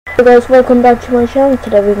Hey guys, welcome back to my channel.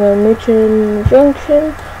 Today we're going to Mitcham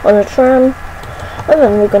Junction on a tram, and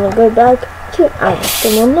then we're going to go back to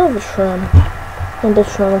Addiscombe on another tram. On the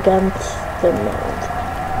tram against the mount.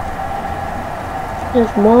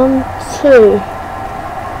 There's 1, 2,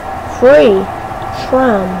 3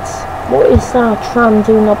 trams. What is that tram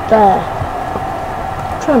doing up there?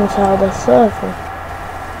 Tram's out of the circle.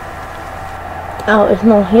 Oh, it's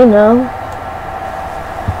not here now.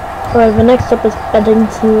 Right, the next stop is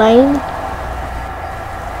Beddington Lane.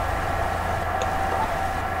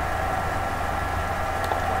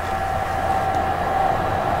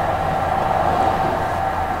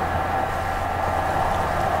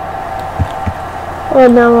 Oh,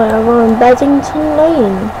 now we're on Beddington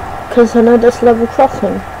Lane, because I know this level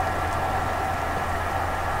crossing.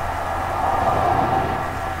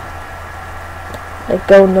 Like,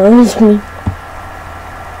 God knows me.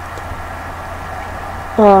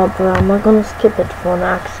 Oh, bro, am I gonna skip it for an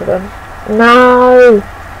accident? No!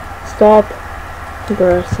 Stop.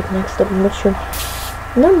 Bro, sit next up mission.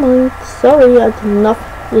 Never mind. Sorry, I did not.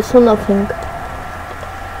 You saw nothing.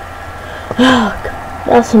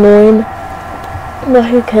 That's annoying. But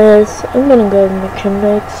who cares? I'm gonna go Mitcham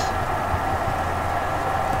next.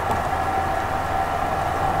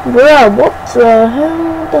 Bro, what the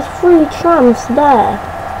hell? There's 3 trams there.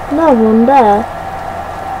 No one there.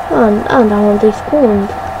 And I want they spawned.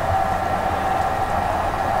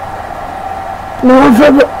 No,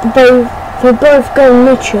 they both go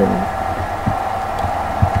Mitcham.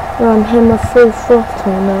 Well, I'm hitting my full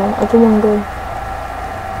throttle now. I don't want to go.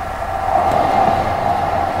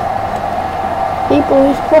 People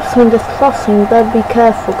who's crossing this crossing, better be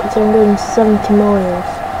careful because I'm going 70 miles.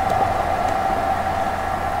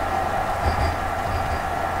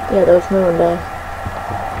 Yeah, there was no one there.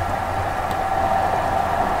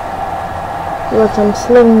 Right, I'm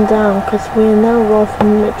slowing down because we are now arrived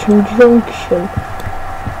from Mitcham Junction.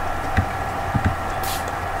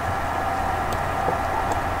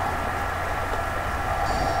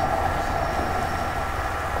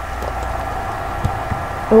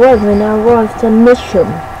 Alright, we now arrived at Mitcham,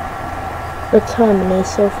 the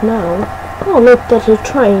terminus of now. Oh look, there's a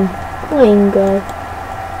train. Where go?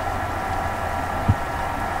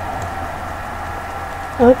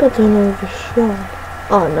 I got an overshot.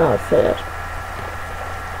 Oh no, I failed.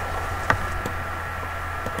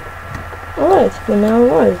 Alright, we're now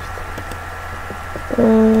arrived.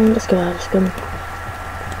 Let's go out, let's go.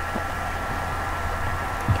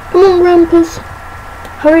 Come on, rampers.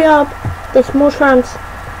 Hurry up. There's more trams.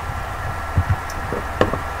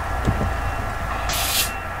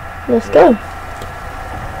 Let's go.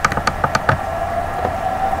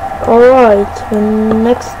 Alright, the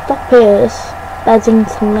next stop is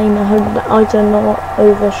Beddington Lane. I hope that I do not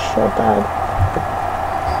overshot that.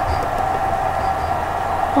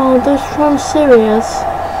 Oh, those trams serious?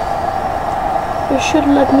 You should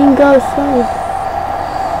let me go through.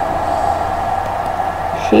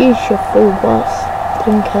 Sheesh, your full bus.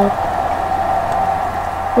 Didn't care.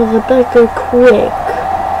 Well, I better go quick.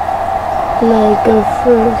 Let it go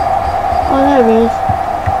through. Oh, there it is.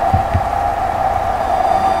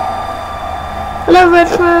 Hello, red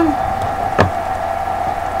tram.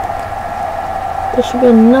 There should be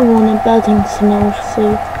another one in Beddington, I'll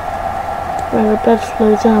see. Right, I better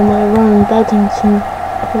slow down, we're around Beddington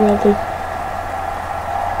already.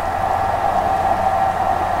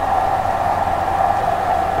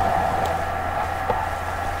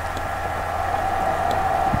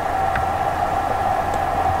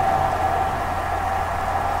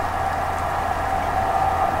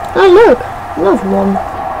 Oh look, another one.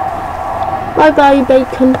 Bye bye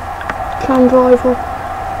bacon, tram driver.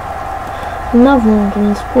 Another one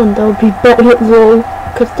gonna spawn, that would be better as well.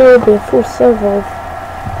 Because there will be a full server.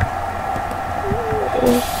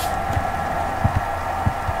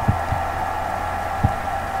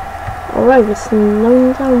 Alright, we're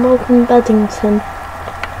slowing down. Welcome Beddington.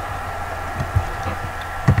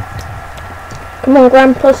 Come on,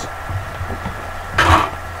 Grandpas.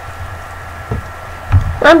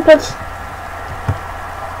 Grandpas.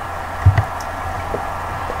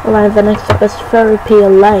 Alright, the next stop is Therapy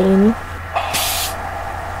Lane.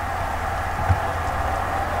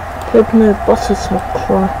 Hope no buses are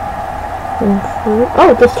crashing through.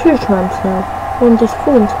 Oh, there's 2 trams now. One just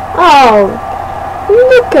spawned. Oh,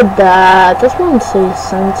 look at that. There's one city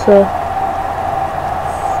centre.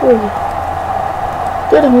 3.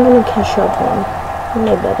 Good, I'm gonna catch up on.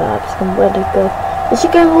 Maybe that Addiscombe. Where'd it go? Is he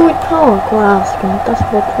going to Lloyd Park or Addiscombe? That's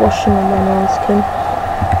what Washington and Addiscombe.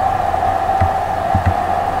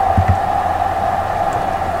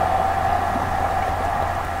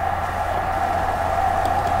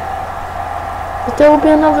 there will be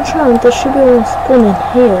another tram. There should be one spawning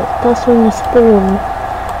here. That's when you spawn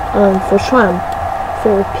for tram.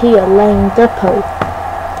 For Pier Lane Depot.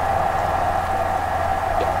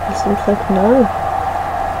 It seems like no.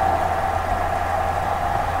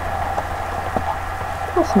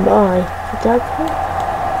 Passing by. Is that cool?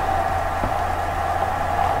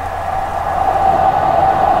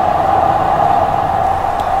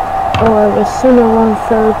 Alright, we're soon around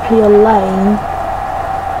Therapy Lane.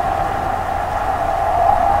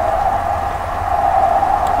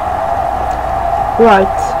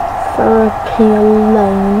 Right, Therapy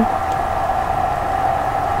Lane.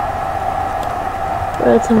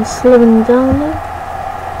 Right, I'm slowing down now.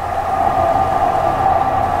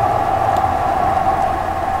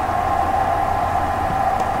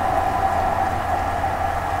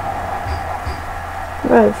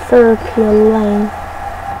 Right, Therapy Lane.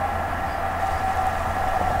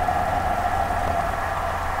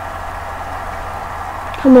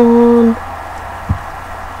 Come on.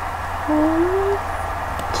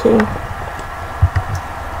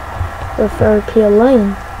 Therapy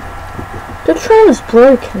Lane. The tram is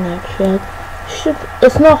broken actually.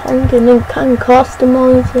 It's not hunging and can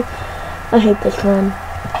customize it. I hate this tram.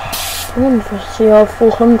 I wonder if I see our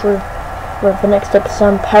 400 with the next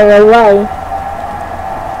episode Parallel.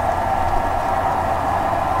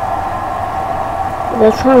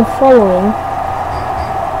 The tram following.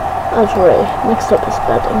 That's right. Next up is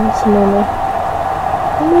bedding. It's normal.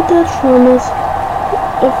 Oh my god, tram is.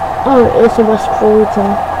 Oh, it's a West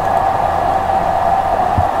Croydon.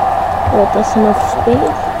 Oh, that's enough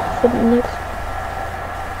speed for the next.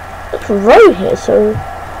 It's a road here, so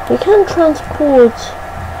you can transport.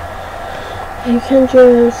 You can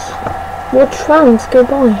just watch trams go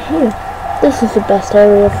by here. This is the best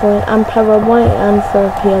area for it. And Paraguay and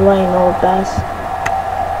Therapy Lane are best.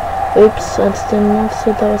 Oops, I didn't know,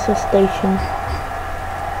 so there was a station.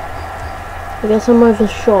 I guess I'm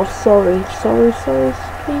overshot. Sorry,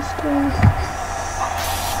 please don't.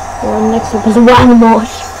 Well, next up is one more.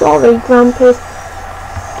 Sorry, Grandpa.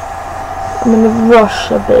 I'm in a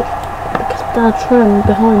rush a bit because that tram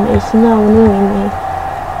behind me is now annoying me.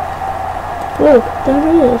 Look, there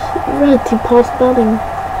he is, ready to pass bedding.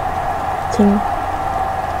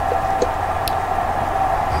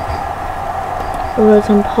 Alright,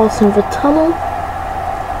 I'm passing the tunnel.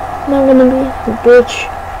 Now gonna be a bridge.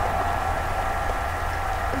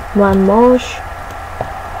 One marsh.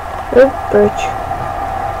 A bridge.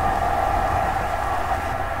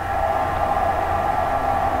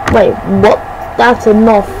 Wait, what? That's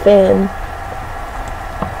nothing.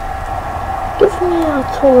 Give me a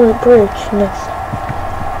taller bridge next.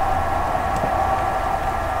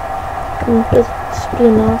 Just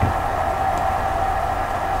spin up.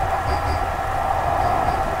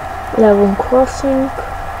 Level crossing.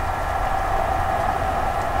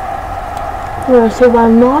 Where I see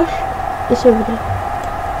one marsh. It's over there.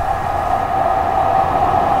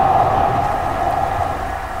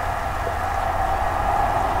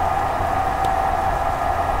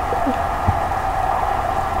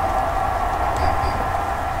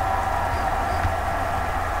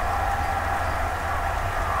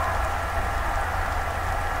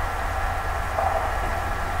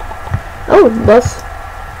 Oh, bus.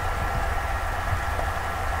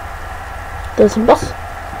 There's a bus.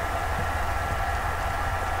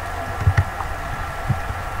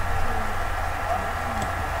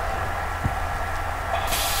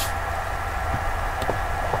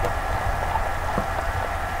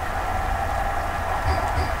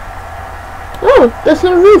 Oh, there's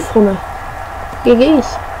no roof on it. Giggies.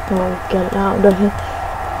 Oh, get out of here.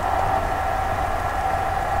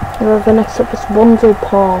 The next up is Wonder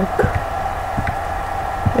Park.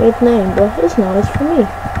 Weird name, but it's nice for me.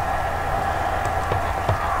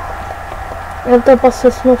 If the bus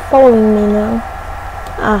is not following me now.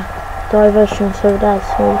 Ah, diversion, so that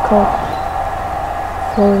so you can't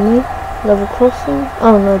follow me. Level crossing.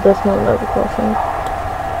 Oh no, there's no level crossing.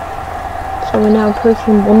 So we're now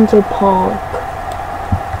approaching Wonder Park.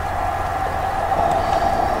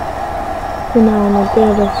 We're now on a bit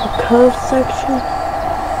of a curve section.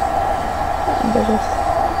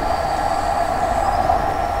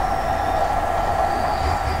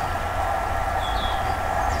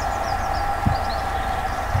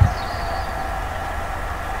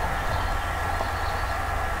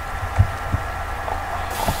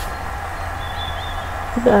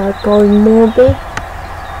 Going more big.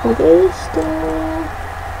 It is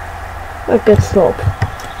a good stop.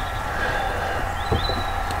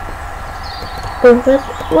 Perfect.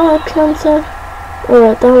 Well, transfer.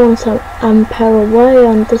 Alright, that one's an ampere away,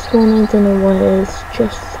 and this one I don't know what it is.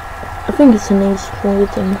 Just, I think it's an East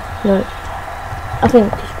Croydon. No. I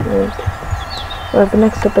think it's good. Right, the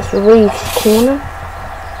next up is Reef's Corner.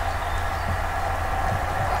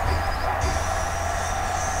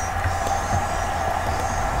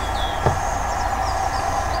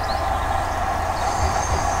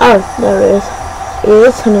 Oh, there it is. It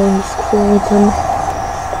is an East Croydon.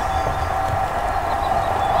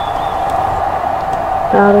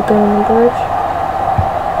 About to go on the bridge.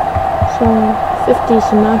 So 50 is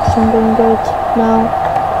the max I'm going to go to now.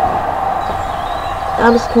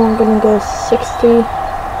 Addiscombe I'm going to go 65,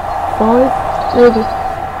 maybe.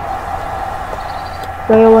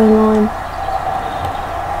 Railway line.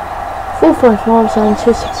 455 and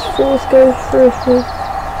 264s go through here.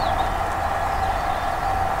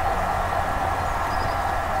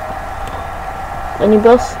 Any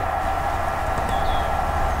bus?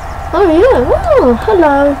 Oh yeah, oh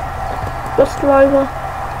hello, bus driver.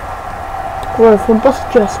 Well, for bus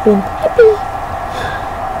just been happy.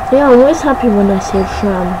 Yeah, I'm always happy when I see a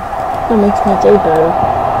tram. That makes my day better.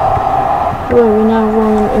 Well, we're now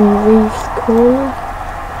running in Reef's Corner.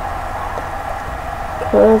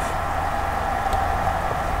 Curve.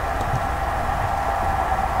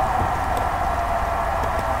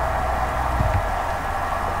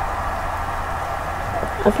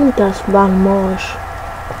 I think that's Van Marsh.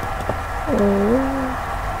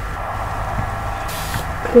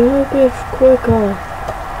 Could I be quicker?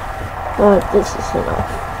 Oh, this is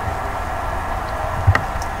enough.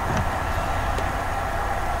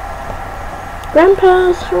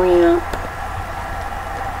 Grandpa's, hurry up.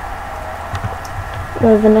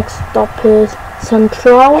 The next stop is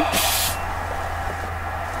Central.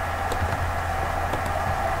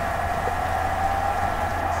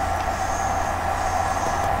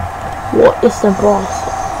 What is the boss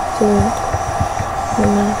doing?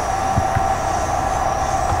 Alright.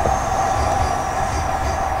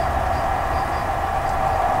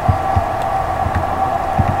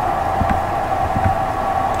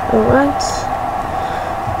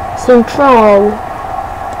 Central.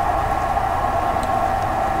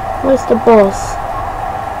 Where's the boss?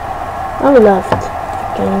 Oh, left.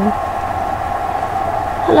 Game.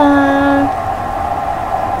 Hello.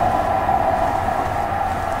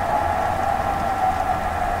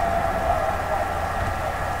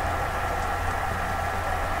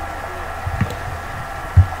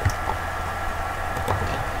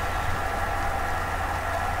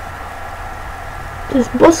 These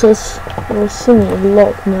buses are singing a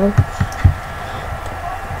lot now.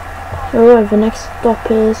 Alright, the next stop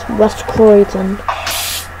is West Croydon.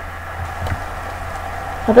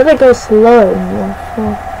 I better go slow.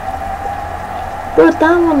 But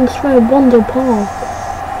that one's very Wonder Park.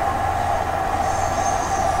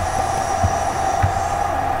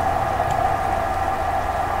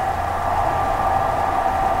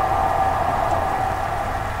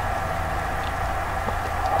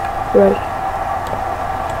 Right.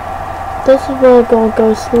 This is where I gotta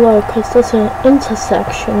go slow because there's an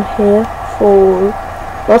intersection here for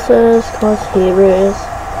buses, cars. Here it is.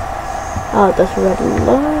 Ah, there's a red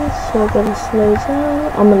light, so I better slow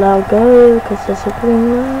down. I'm allowed to go because there's a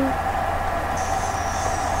green light.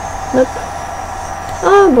 Nope.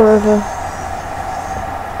 Ah, brother.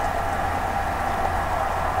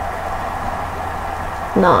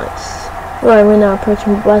 Nice. Right, we're now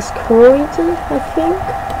approaching West Croydon, I think.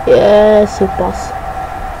 Yes, a bus.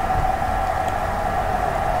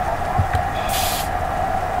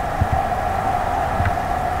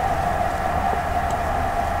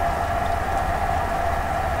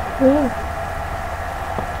 Yeah.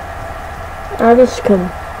 Addiscombe.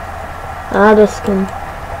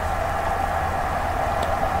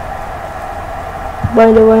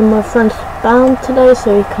 By the way, my friend's bound today,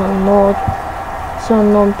 so he can't nod. So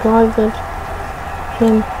non-private.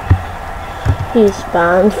 Him. He's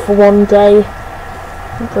banned for one day.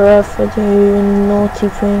 For doing naughty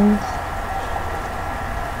things.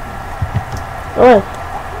 Alright.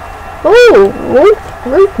 Oh,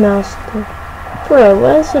 roof master. Bro,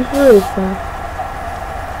 where's the roof at?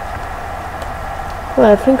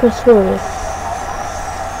 Well, I think I saw it.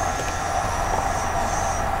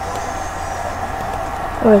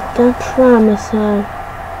 Alright, that tram is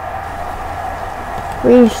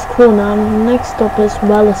Reef's Corner, and the next stop is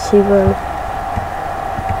Wallasey Road.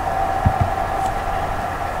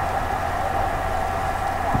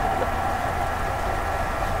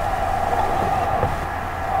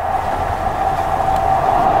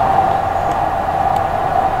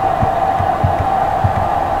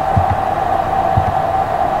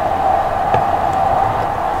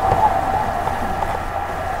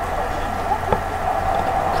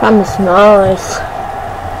 Tram is nice.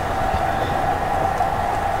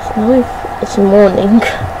 It's nice. It's morning.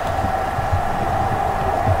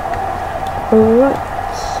 Alright.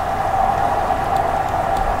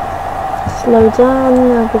 Slow down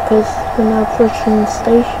now because we're now approaching the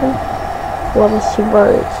station. Webbersey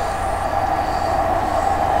Road.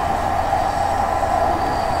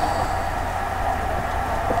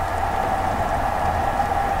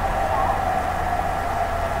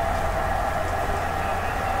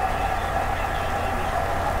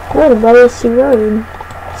 What about Webbersey Road?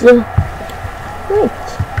 Right.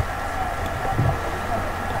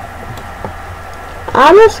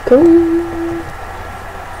 Addiscombe.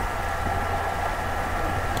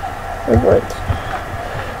 Alright.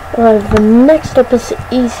 Alright, the next stop is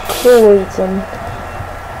East Croydon.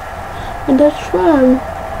 And the tram.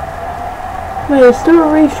 Wait, is there a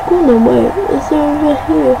Reef's Corner? Wait, is it over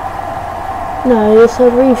here? No, it's a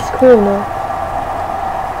Reef's Corner.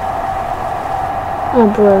 Oh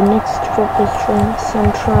bro, next stop is from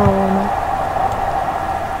Central.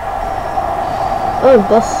 Oh,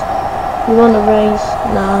 bus. You want to race?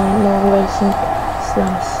 Nah, I'm not racing. It's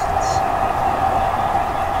nice.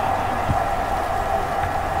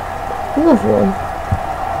 Another one.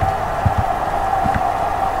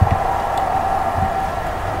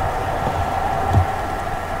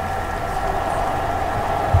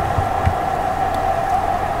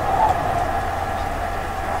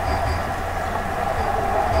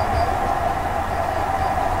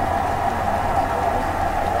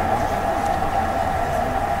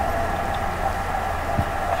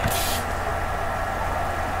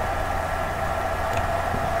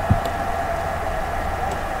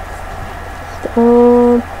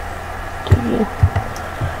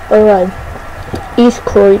 Alright, East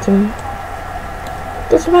Croydon.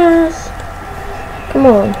 This was. Come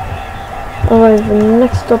on. Alright, the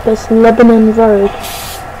next stop is Lebanon Road.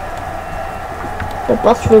 The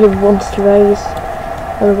bus really wants to race.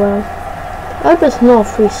 Oh well. I hope it's not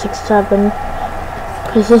 367.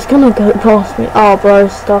 Because it's gonna go past me. Oh bro,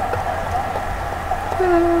 stuck.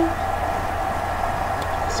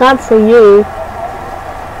 Sad for you.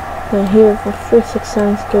 We're here for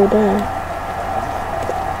 367 to go there.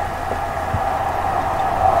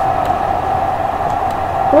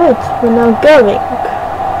 Right, we're now going.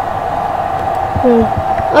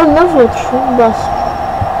 Another bus.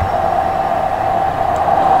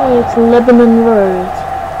 Oh, it's Lebanon Road.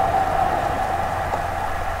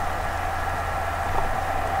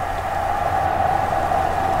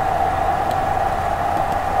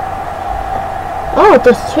 Oh,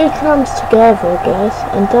 there's two trams together, I guess,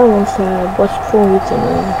 and that one's West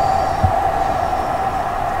Croydon.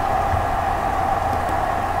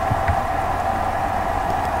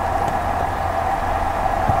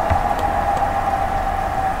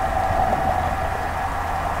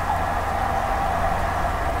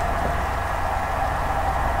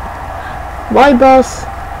 Bye, boss.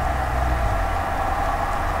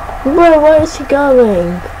 Where is he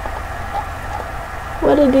going?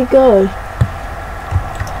 Where did he go?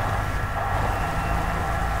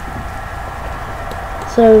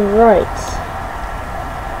 So, right.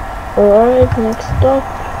 Alright, next stop.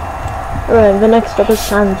 Alright, the next stop is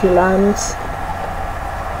Sandylands.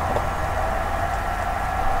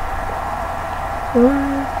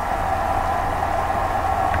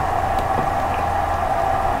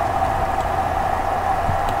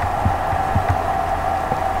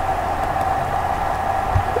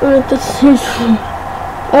 This is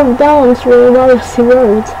oh, that one's really Webbersey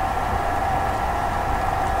Road.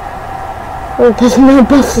 Oh, there's no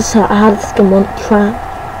buses at Addiscombe on tram.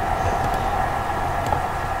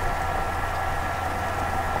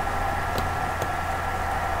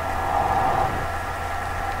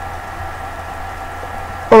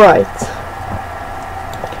 Alright.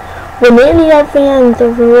 We're nearly at the end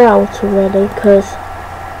of the route already, because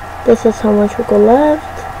this is how much we got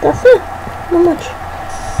left. That's it. Not much.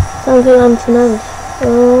 Sandylands now.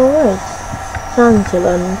 Alright.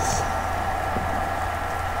 Sandylands.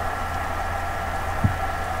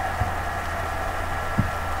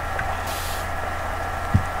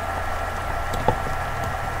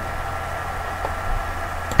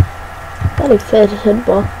 Very fitted,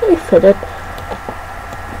 but very fitted.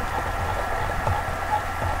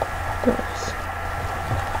 Nice.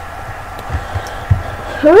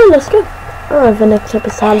 Alright, let's go. Alright, the next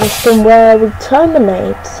episode Addiscombe, where we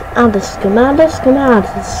terminate Addiscombe.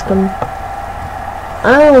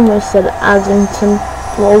 I almost said Addington.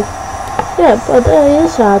 Well, yeah, but there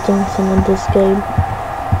is Addington in this game.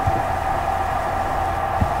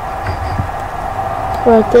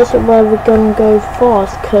 Right, this is where we're gonna go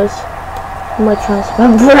fast, cause my transfer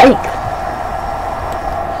break.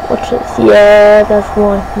 Watch this. Yeah, that's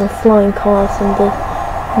why my flying cars in this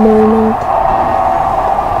moment.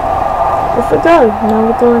 Off we go. Now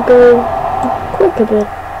we're gonna go quick a bit.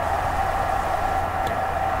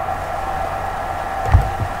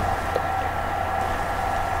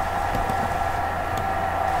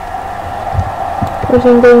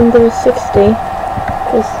 I'm going to 60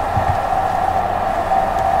 because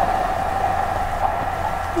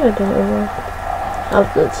I don't know what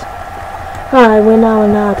outlets. Alright, we're now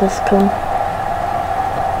in Addiscombe,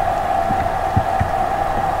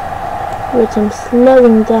 which I'm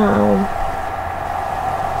slowing down.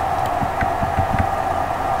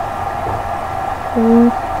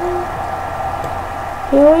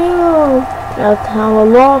 Here we are at our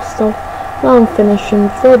last stop. Now I'm finishing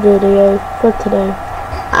the video for today.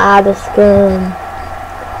 Addiscombe.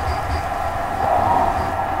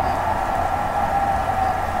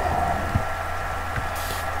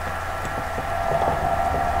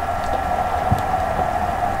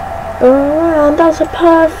 Alright, that's a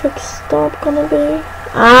perfect stop gonna be.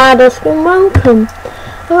 Addiscombe, welcome.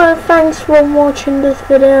 Alright, thanks for watching this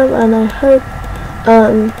video, and I hope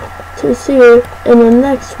to see you in the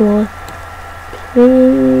next one.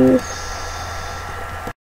 Peace.